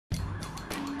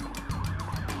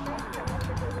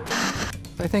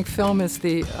I think film is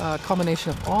the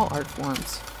culmination of all art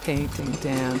forms: painting,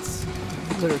 dance,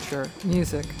 literature,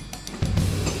 music.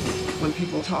 When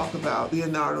people talk about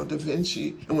Leonardo da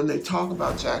Vinci and when they talk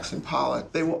about Jackson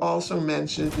Pollock, they will also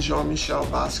mention Jean-Michel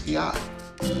Basquiat.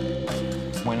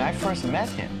 When I first met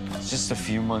him, just a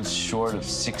few months short of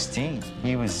 16,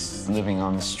 he was living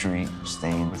on the street,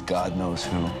 staying with God knows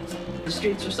who. The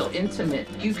streets are so intimate.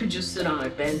 You could just sit on a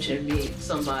bench and meet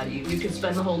somebody. You could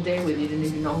spend the whole day with you, didn't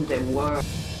even know who they were.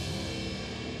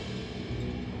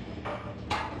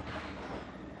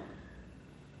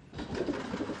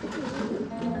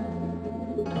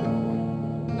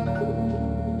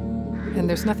 And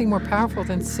there's nothing more powerful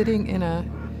than sitting in a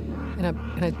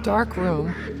dark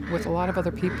room with a lot of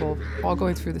other people all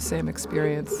going through the same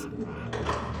experience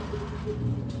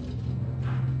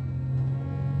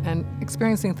and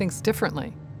experiencing things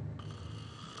differently.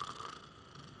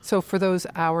 So for those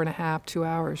hour and a half, 2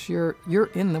 hours, you're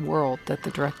in the world that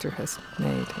the director has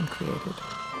made and created.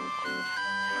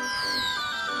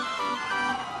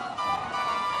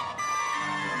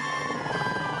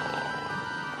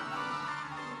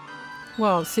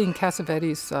 Well, seeing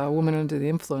Cassavetes, Woman Under the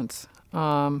Influence,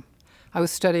 I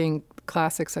was studying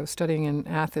classics. I was studying in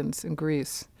Athens, in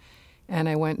Greece, and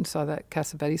I went and saw that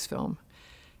Cassavetes film.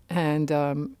 And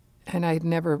I'd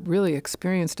never really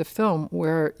experienced a film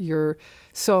where you're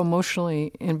so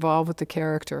emotionally involved with the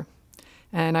character.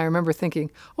 And I remember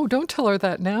thinking, oh, don't tell her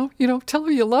that now. You know, tell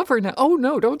her you love her now. Oh,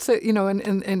 no, don't say, you know,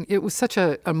 and it was such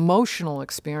an emotional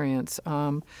experience.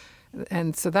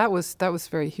 And so that was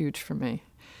very huge for me.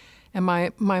 And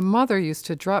my mother used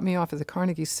to drop me off at the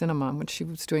Carnegie Cinema when she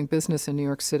was doing business in New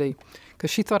York City, because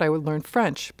she thought I would learn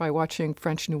French by watching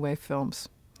French New Wave films.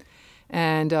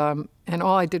 And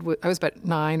all I did was, I was about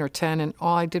 9 or 10, and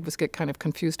all I did was get kind of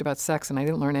confused about sex, and I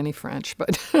didn't learn any French.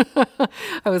 But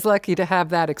I was lucky to have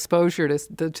that exposure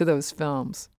to those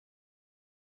films.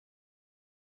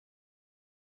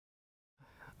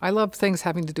 I love things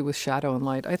having to do with shadow and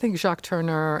light. I think Jacques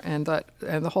Turner and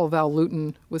the whole Val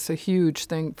Lewton was a huge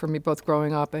thing for me, both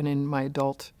growing up and in my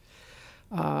adult.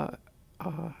 You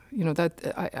know,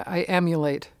 that I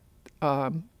emulate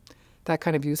that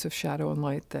kind of use of shadow and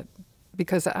light. That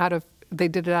because they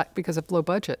did it because of low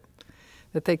budget,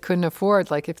 that they couldn't afford.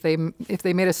 Like if they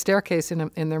made a staircase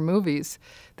in their movies,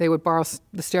 they would borrow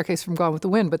the staircase from Gone with the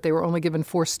Wind, but they were only given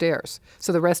 4 stairs,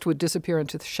 so the rest would disappear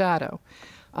into the shadow.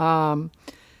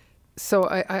 So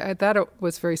that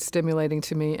was very stimulating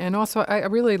to me. And also, I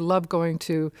really love going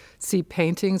to see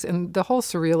paintings. And the whole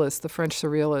surrealists, the French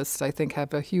surrealists, I think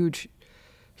have a huge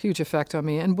effect on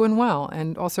me. And Buñuel,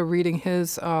 and also reading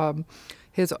his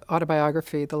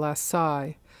autobiography, The Last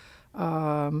Sigh.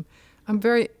 I'm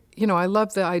very, you know, I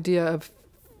love the idea of,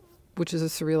 which is a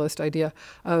surrealist idea,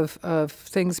 of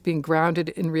things being grounded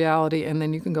in reality, and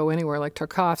then you can go anywhere, like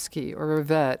Tarkovsky or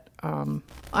Rivette.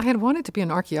 I had wanted to be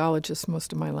an archaeologist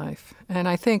most of my life, and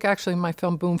I think actually in my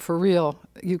film Boom for Real,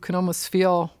 you can almost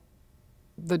feel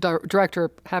the director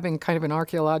having kind of an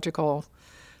archaeological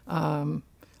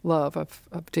love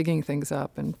of digging things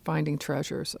up and finding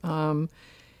treasures, and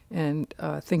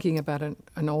thinking about a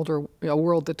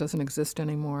world that doesn't exist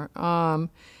anymore.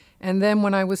 And then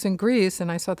when I was in Greece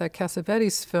and I saw that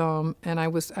Cassavetes film, and I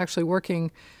was actually working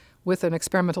with an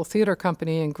experimental theater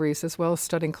company in Greece as well as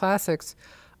studying classics,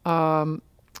 and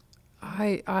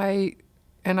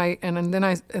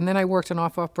then I worked on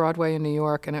off Broadway in New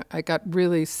York, and I got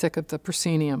really sick of the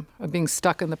proscenium, of being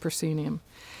stuck in the proscenium,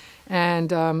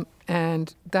 and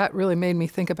that really made me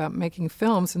think about making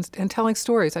films and telling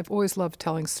stories. I've always loved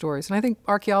telling stories, and I think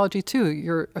archaeology too.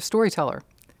 You're a storyteller.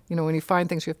 You know, when you find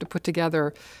things, you have to put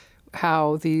together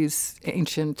how these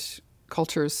ancient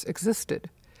cultures existed,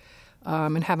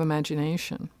 and have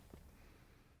imagination.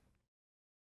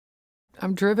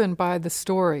 I'm driven by the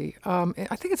story.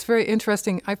 I think it's very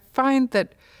interesting. I find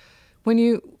that when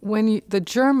the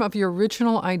germ of your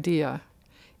original idea,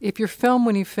 if your film,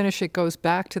 when you finish it, goes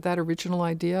back to that original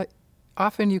idea,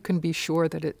 often you can be sure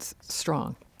that it's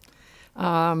strong.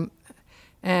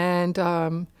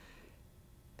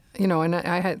 You know, and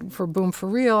I had, for Boom for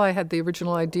Real, I had the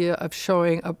original idea of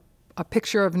showing a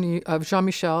picture of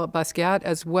Jean-Michel Basquiat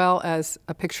as well as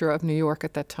a picture of New York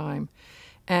at that time.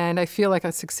 And I feel like I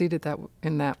succeeded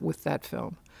with that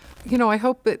film. You know, I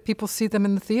hope that people see them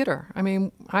in the theater. I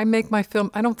mean, I make my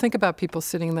film, I don't think about people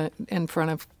sitting in front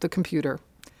of the computer.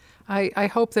 I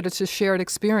hope that it's a shared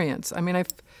experience. I mean,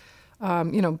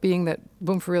 you know, being that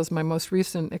Boom for Real is my most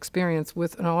recent experience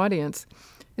with an audience,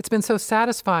 it's been so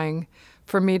satisfying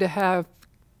for me to have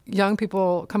young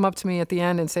people come up to me at the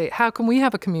end and say, how can we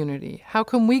have a community? How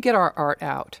can we get our art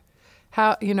out?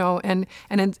 How, you know, and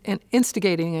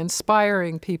instigating,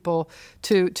 inspiring people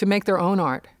to make their own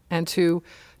art, and to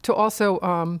also,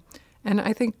 and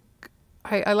I think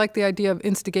I like the idea of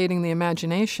instigating the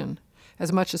imagination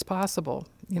as much as possible.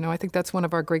 You know, I think that's one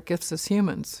of our great gifts as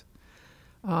humans.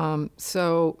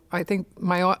 So I think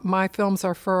my films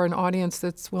are for an audience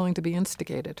that's willing to be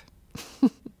instigated.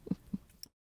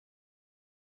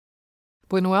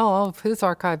 Buñuel, all of his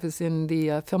archive is in the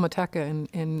Filmoteca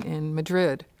in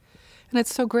Madrid. And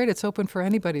it's so great. It's open for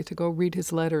anybody to go read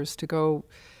his letters, to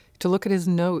look at his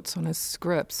notes on his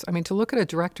scripts. I mean, to look at a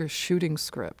director's shooting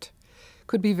script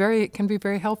can be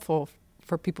very helpful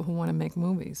for people who want to make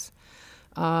movies.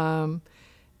 And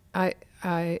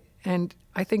I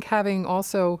think having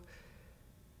also,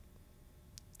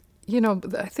 you know,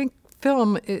 I think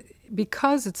film,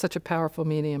 because it's such a powerful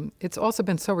medium, it's also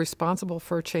been so responsible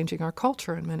for changing our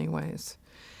culture in many ways.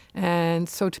 And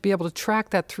so to be able to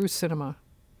track that through cinema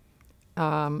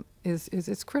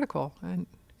is critical and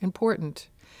important.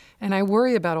 And I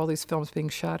worry about all these films being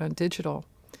shot on digital.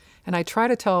 And I try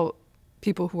to tell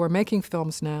people who are making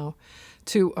films now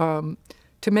to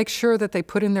make sure that they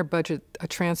put in their budget a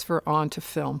transfer onto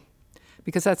film,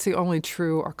 because that's the only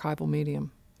true archival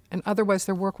medium. And otherwise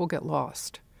their work will get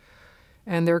lost.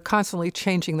 And they're constantly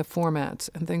changing the formats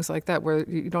and things like that, where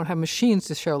you don't have machines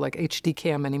to show like HD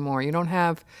cam anymore. You don't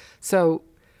have, so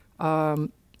I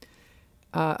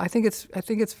think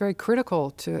it's very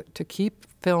critical to keep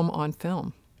film on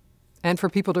film, and for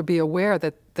people to be aware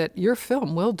that your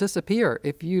film will disappear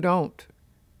if you don't,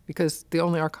 because the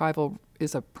only archival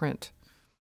is a print.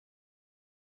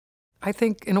 I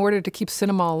think in order to keep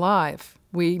cinema alive,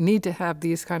 we need to have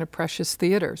these kind of precious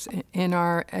theaters in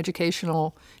our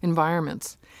educational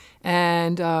environments.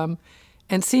 And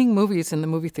seeing movies in the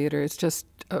movie theater is just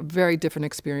a very different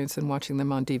experience than watching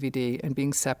them on DVD and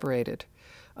being separated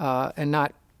and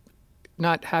not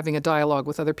having a dialogue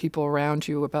with other people around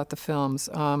you about the films.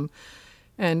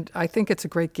 And I think it's a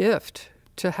great gift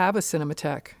to have a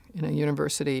cinematheque in a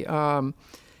university, and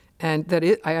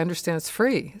that I understand it's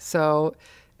free. So.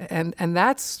 And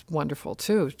that's wonderful,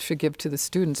 too, to give to the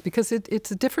students, because it's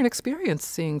a different experience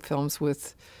seeing films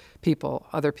with people,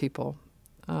 other people.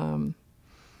 And,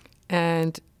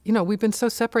 you know, we've been so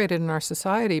separated in our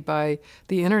society by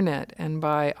the internet and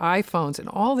by iPhones and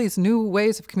all these new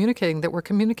ways of communicating that we're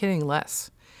communicating less.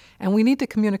 And we need to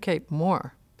communicate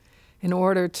more in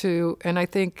order to, and I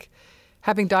think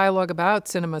having dialogue about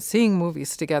cinema, seeing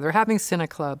movies together, having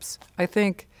cineclubs, I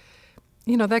think,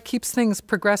 you know, that keeps things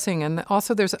progressing. And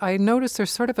also I noticed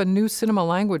there's sort of a new cinema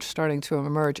language starting to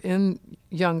emerge in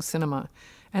young cinema.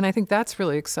 And I think that's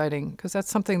really exciting, because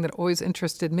that's something that always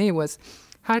interested me, was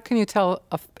how can you tell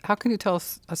a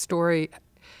story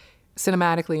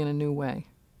cinematically in a new way?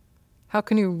 How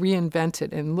can you reinvent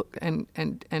it and look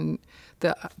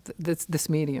this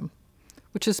medium,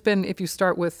 which has been, if you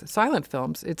start with silent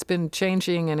films, it's been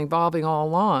changing and evolving all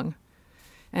along.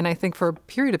 And I think for a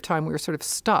period of time we were sort of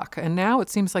stuck. And now it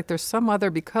seems like there's some other,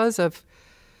 because of,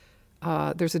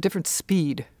 there's a different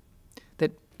speed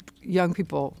that young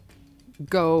people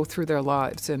go through their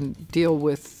lives and deal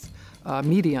with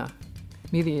media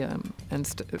and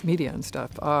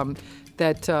stuff.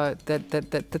 That's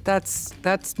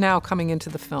now coming into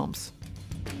the films.